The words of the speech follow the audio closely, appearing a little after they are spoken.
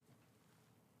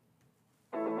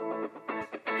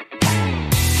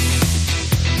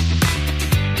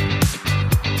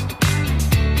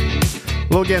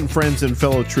Hello again, friends and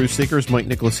fellow truth seekers. Mike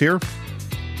Nicholas here.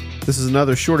 This is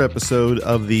another short episode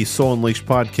of the Soul Unleashed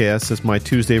podcast. It's my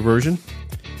Tuesday version.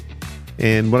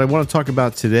 And what I want to talk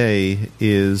about today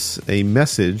is a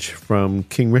message from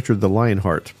King Richard the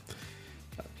Lionheart.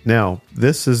 Now,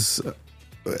 this is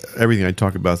everything I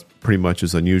talk about pretty much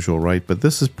is unusual, right? But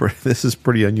this is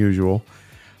pretty unusual.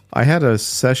 I had a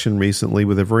session recently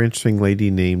with a very interesting lady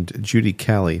named Judy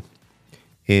Callie,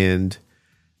 and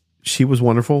she was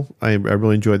wonderful. I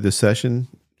really enjoyed this session.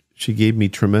 She gave me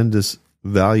tremendous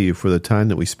value for the time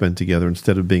that we spent together.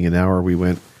 Instead of being an hour, we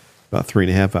went about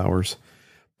 3.5 hours.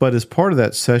 But as part of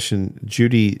that session,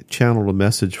 Judy channeled a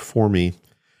message for me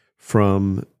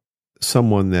from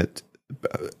someone that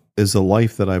is a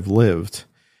life that I've lived.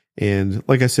 And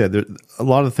like I said, there a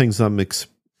lot of things I'm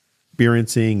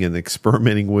experiencing and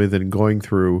experimenting with and going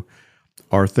through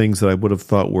are things that I would have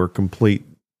thought were complete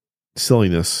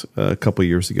silliness a couple of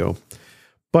years ago.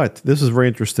 But this is very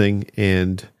interesting,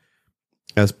 and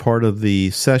as part of the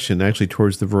session, actually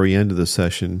towards the very end of the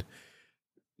session,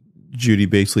 Judy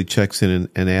basically checks in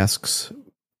and asks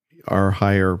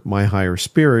my higher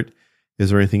spirit, is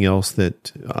there anything else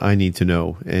that I need to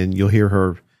know? And you'll hear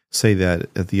her say that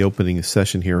at the opening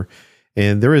session here.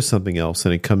 And there is something else,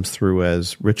 and it comes through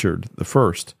as Richard the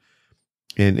First.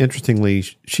 And interestingly,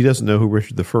 she doesn't know who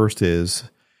Richard the First is,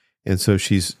 and so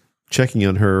she's checking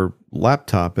on her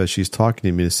laptop as she's talking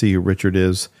to me to see who Richard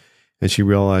is, and she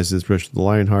realizes Richard the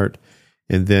Lionheart,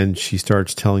 and then she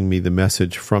starts telling me the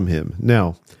message from him.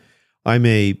 Now, I'm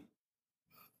a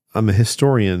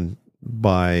historian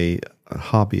by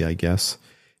hobby, I guess,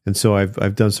 and so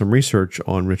I've done some research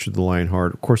on Richard the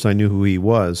Lionheart. Of course, I knew who he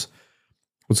was.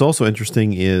 What's also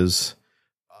interesting is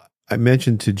I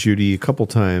mentioned to Judy a couple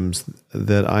times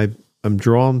that I'm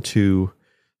drawn to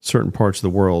certain parts of the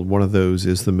world. One of those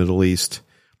is the Middle East.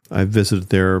 I've visited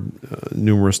there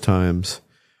numerous times,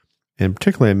 and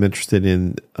particularly I'm interested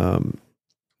in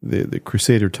the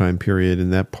Crusader time period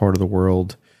in that part of the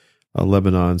world,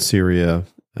 Lebanon, Syria,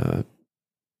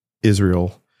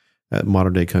 Israel,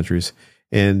 modern day countries.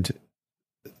 And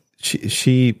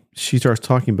she starts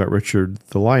talking about Richard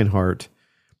the Lionheart,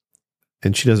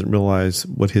 and she doesn't realize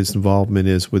what his involvement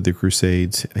is with the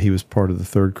Crusades. He was part of the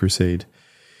Third Crusade.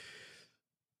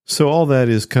 So all that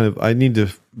is kind of, I need to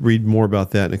read more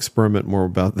about that and experiment more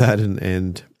about that.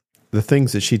 And the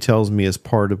things that she tells me as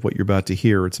part of what you're about to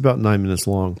hear, it's about 9 minutes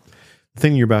long. The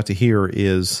thing you're about to hear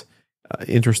is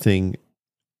interesting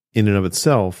in and of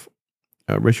itself.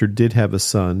 Richard did have a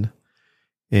son,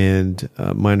 and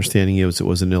my understanding is it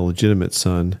was an illegitimate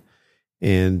son,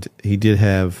 and he did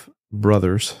have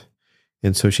brothers.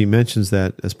 And so she mentions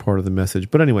that as part of the message.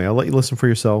 But anyway, I'll let you listen for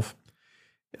yourself.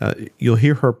 You'll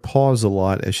hear her pause a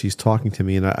lot as she's talking to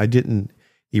me, and I didn't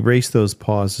erase those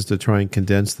pauses to try and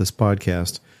condense this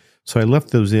podcast. So I left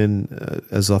those in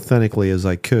as authentically as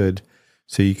I could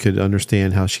so you could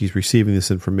understand how she's receiving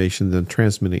this information and then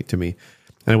transmitting it to me.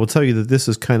 And I will tell you that this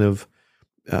is kind of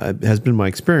has been my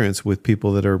experience with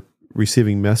people that are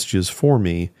receiving messages for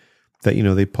me that,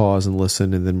 they pause and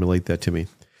listen and then relate that to me.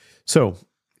 So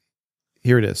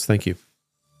here it is. Thank you.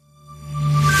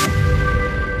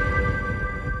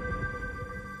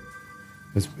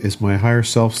 Is my higher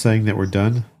self saying that we're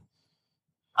done?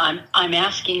 I'm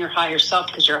asking your higher self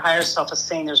because your higher self is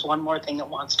saying there's one more thing it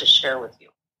wants to share with you.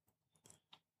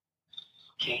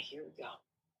 Okay, here we go.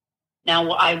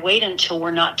 Now, I wait until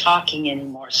we're not talking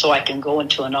anymore so I can go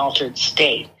into an altered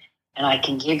state and I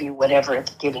can give you whatever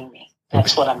it's giving me.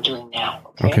 That's what I'm doing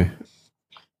now, okay?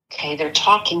 Okay, they're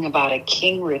talking about a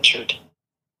King Richard.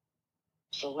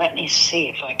 So let me see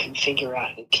if I can figure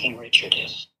out who King Richard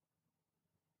is.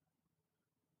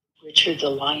 Richard the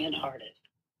Lionhearted.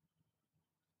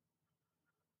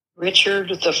 Richard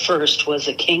the First was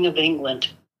a king of England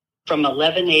from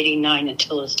 1189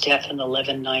 until his death in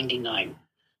 1199.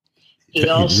 He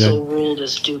also ruled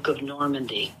as Duke of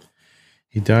Normandy.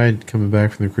 He died coming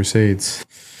back from the Crusades.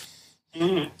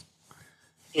 Isn't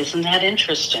that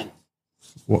interesting?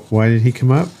 Why did he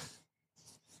come up?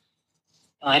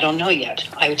 I don't know yet.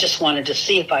 I just wanted to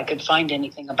see if I could find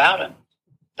anything about him.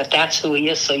 But that's who he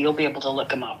is, so you'll be able to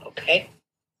look him up, okay?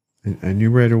 I knew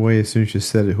right away as soon as you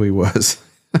said it who he was.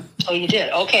 Oh, you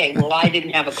did? Okay, well, I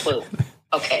didn't have a clue.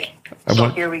 Okay, so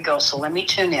here we go. So let me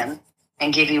tune in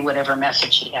and give you whatever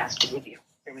message he has to give you.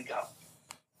 Here we go.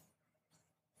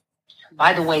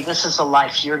 By the way, this is a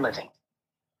life you're living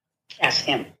as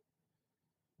him.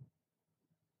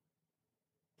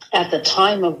 At the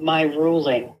time of my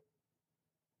ruling,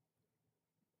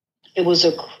 it was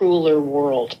a crueler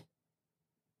world.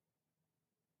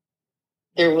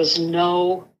 There was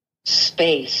no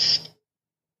space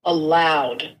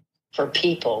allowed for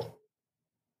people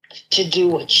to do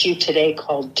what you today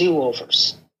call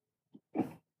do-overs.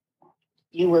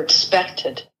 You were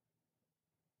expected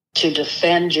to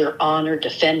defend your honor,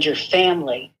 defend your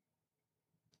family.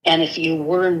 And if you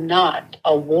were not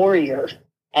a warrior,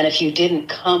 and if you didn't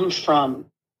come from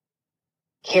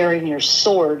carrying your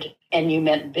sword and you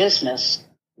meant business,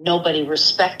 nobody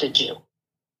respected you.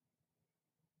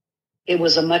 It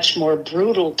was a much more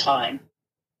brutal time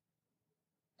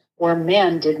where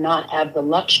men did not have the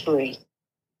luxury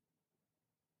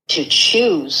to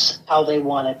choose how they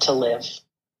wanted to live.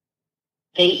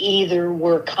 They either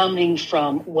were coming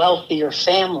from wealthier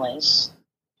families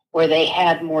where they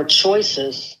had more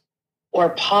choices, or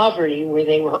poverty where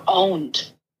they were owned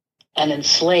and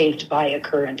enslaved by a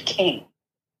current king.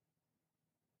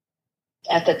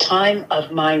 At the time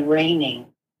of my reigning,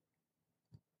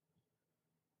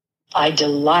 I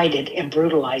delighted in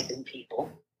brutalizing people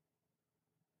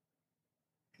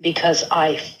because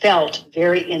I felt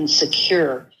very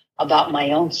insecure about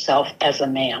my own self as a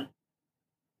man.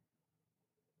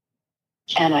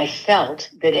 And I felt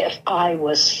that if I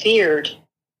was feared,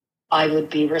 I would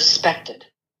be respected.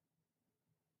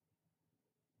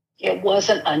 It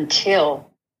wasn't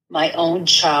until my own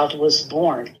child was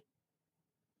born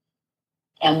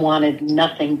and wanted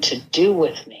nothing to do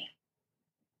with me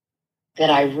that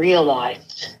I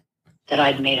realized that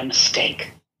I'd made a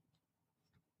mistake.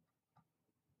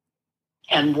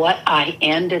 And what I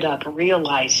ended up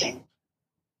realizing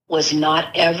was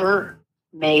not ever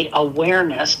made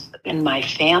awareness in my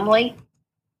family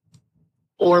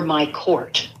or my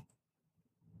court.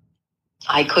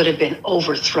 I could have been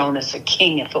overthrown as a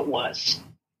king if it was.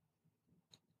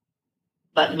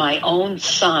 But my own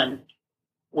son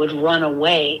would run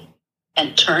away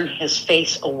and turn his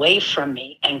face away from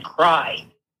me and cry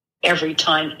every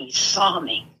time he saw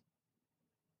me.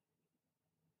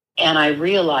 And I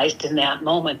realized in that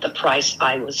moment the price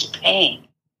I was paying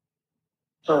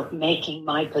for making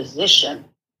my position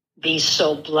be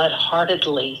so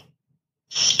blood-heartedly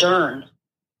stern,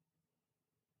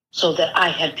 so that I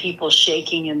had people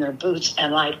shaking in their boots,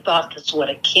 and I thought that's what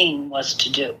a king was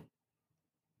to do.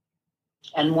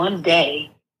 And one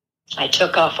day, I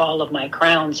took off all of my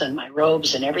crowns and my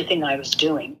robes and everything I was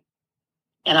doing,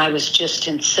 and I was just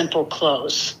in simple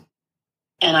clothes.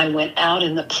 And I went out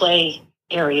in the play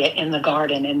area in the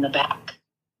garden in the back.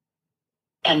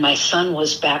 And my son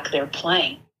was back there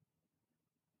playing.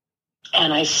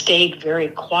 And I stayed very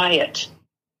quiet,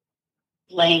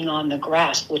 laying on the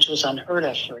grass, which was unheard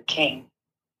of for a king.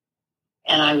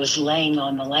 And I was laying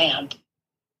on the land.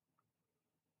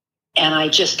 And I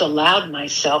just allowed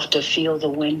myself to feel the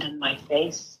wind in my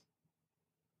face,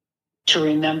 to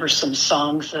remember some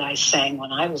songs that I sang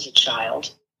when I was a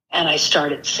child. And I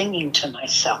started singing to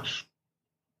myself.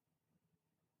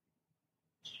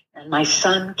 And my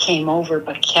son came over,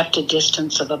 but kept a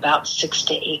distance of about 6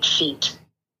 to 8 feet.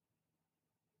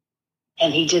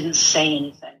 And he didn't say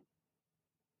anything.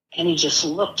 And he just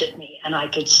looked at me, and I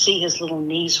could see his little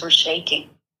knees were shaking.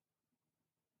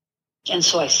 And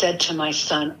so I said to my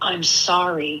son, I'm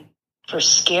sorry for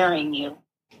scaring you.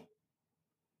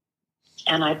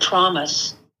 And I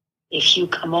promise, if you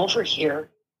come over here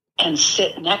and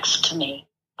sit next to me,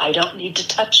 I don't need to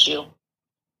touch you.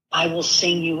 I will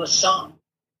sing you a song.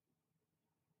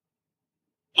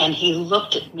 And he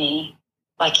looked at me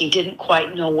like he didn't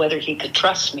quite know whether he could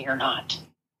trust me or not.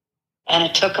 And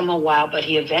it took him a while, but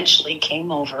he eventually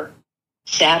came over,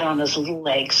 sat on his little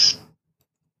legs,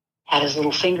 had his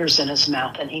little fingers in his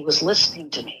mouth, and he was listening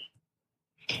to me.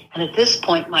 And at this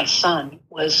point, my son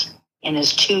was in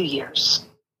his 2 years.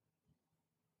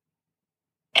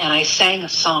 And I sang a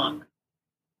song.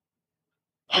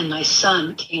 And my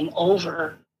son came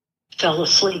over, fell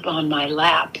asleep on my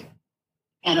lap.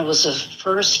 And it was the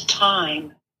first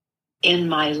time in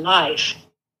my life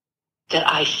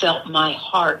that I felt my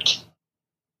heart.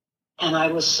 And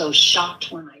I was so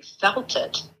shocked when I felt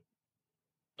it,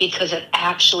 because it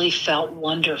actually felt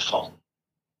wonderful.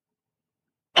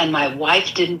 And my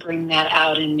wife didn't bring that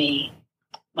out in me.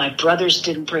 My brothers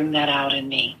didn't bring that out in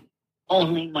me.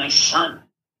 Only my son.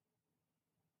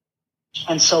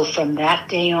 And so from that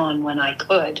day on, when I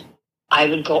could, I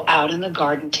would go out in the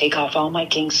garden, take off all my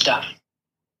king stuff,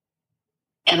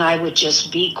 and I would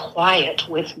just be quiet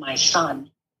with my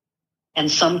son. And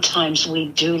sometimes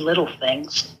we'd do little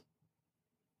things,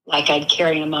 like I'd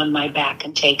carry him on my back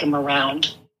and take him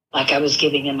around like I was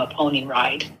giving him a pony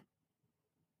ride.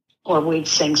 Or we'd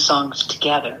sing songs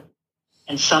together.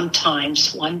 And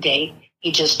sometimes one day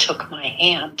he just took my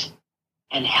hand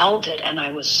and held it, and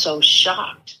I was so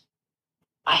shocked.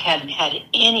 I hadn't had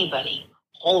anybody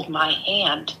hold my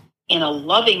hand in a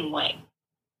loving way.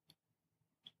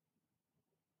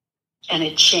 And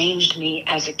it changed me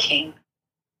as a king.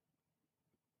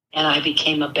 And I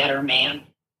became a better man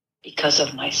because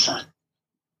of my son.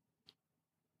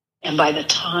 And by the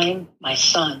time my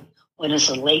son went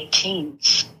into the late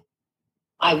teens,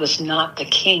 I was not the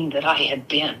king that I had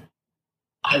been.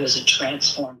 I was a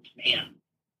transformed man.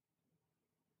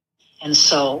 And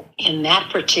so in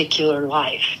that particular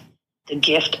life, the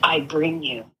gift I bring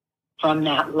you from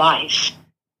that life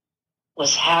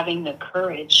was having the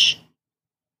courage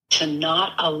to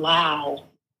not allow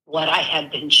what I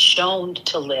had been shown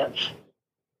to live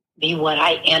be what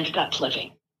I ended up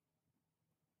living.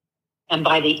 And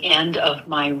by the end of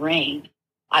my reign,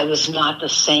 I was not the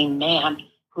same man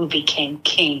who became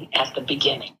king at the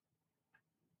beginning.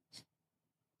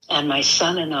 And my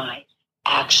son and I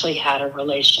actually had a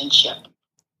relationship,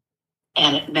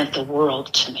 and it meant the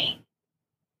world to me.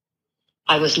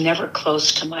 I was never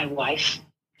close to my wife.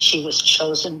 She was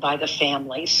chosen by the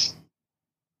families,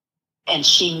 and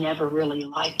she never really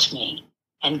liked me.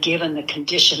 And given the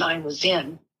condition I was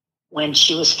in when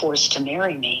she was forced to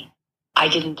marry me, I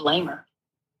didn't blame her.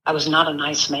 I was not a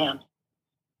nice man.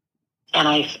 And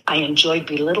I enjoyed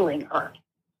belittling her.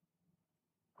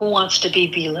 Who wants to be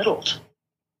belittled?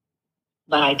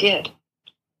 But I did.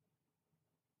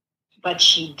 But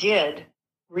she did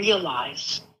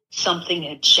realize something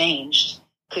had changed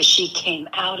because she came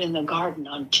out in the garden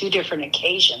on 2 different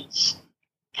occasions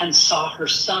and saw her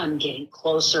son getting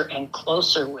closer and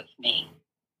closer with me.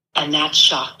 And that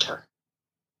shocked her.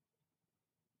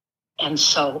 And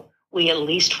so we at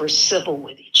least were civil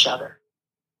with each other.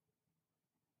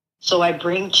 So I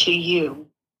bring to you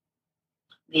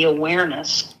the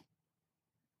awareness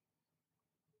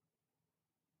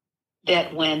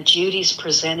that when Judy's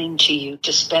presenting to you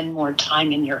to spend more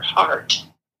time in your heart,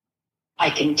 I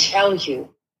can tell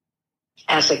you,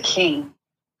 as a king,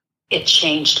 it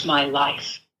changed my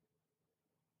life.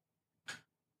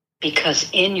 Because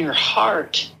in your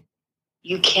heart,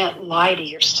 you can't lie to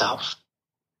yourself.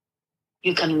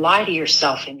 You can lie to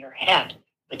yourself in your head,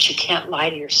 but you can't lie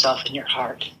to yourself in your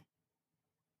heart.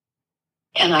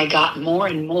 And I got more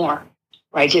and more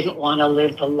where I didn't want to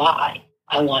live the lie.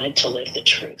 I wanted to live the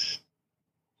truth.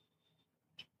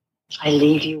 I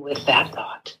leave you with that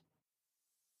thought.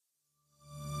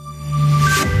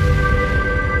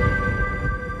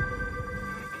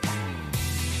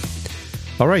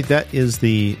 All right, that is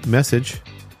the message.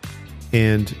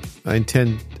 And I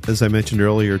intend, as I mentioned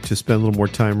earlier, to spend a little more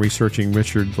time researching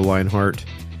Richard the Lionheart,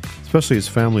 especially his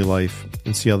family life,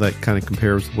 and see how that kind of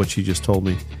compares with what she just told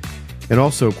me. And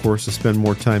also, of course, to spend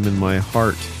more time in my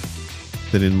heart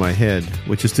than in my head,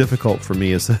 which is difficult for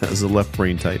me as a left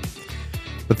brain type.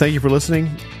 But thank you for listening.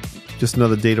 Just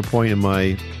another data point in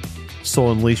my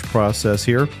Soul Unleashed process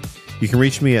here. You can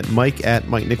reach me at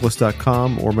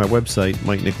mike@mikenicholas.com or my website,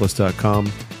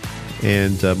 mikenicholas.com.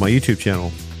 And my YouTube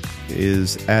channel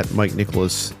is at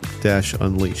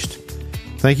mikenicholas-unleashed.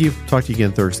 Thank you. Talk to you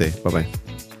again Thursday. Bye-bye.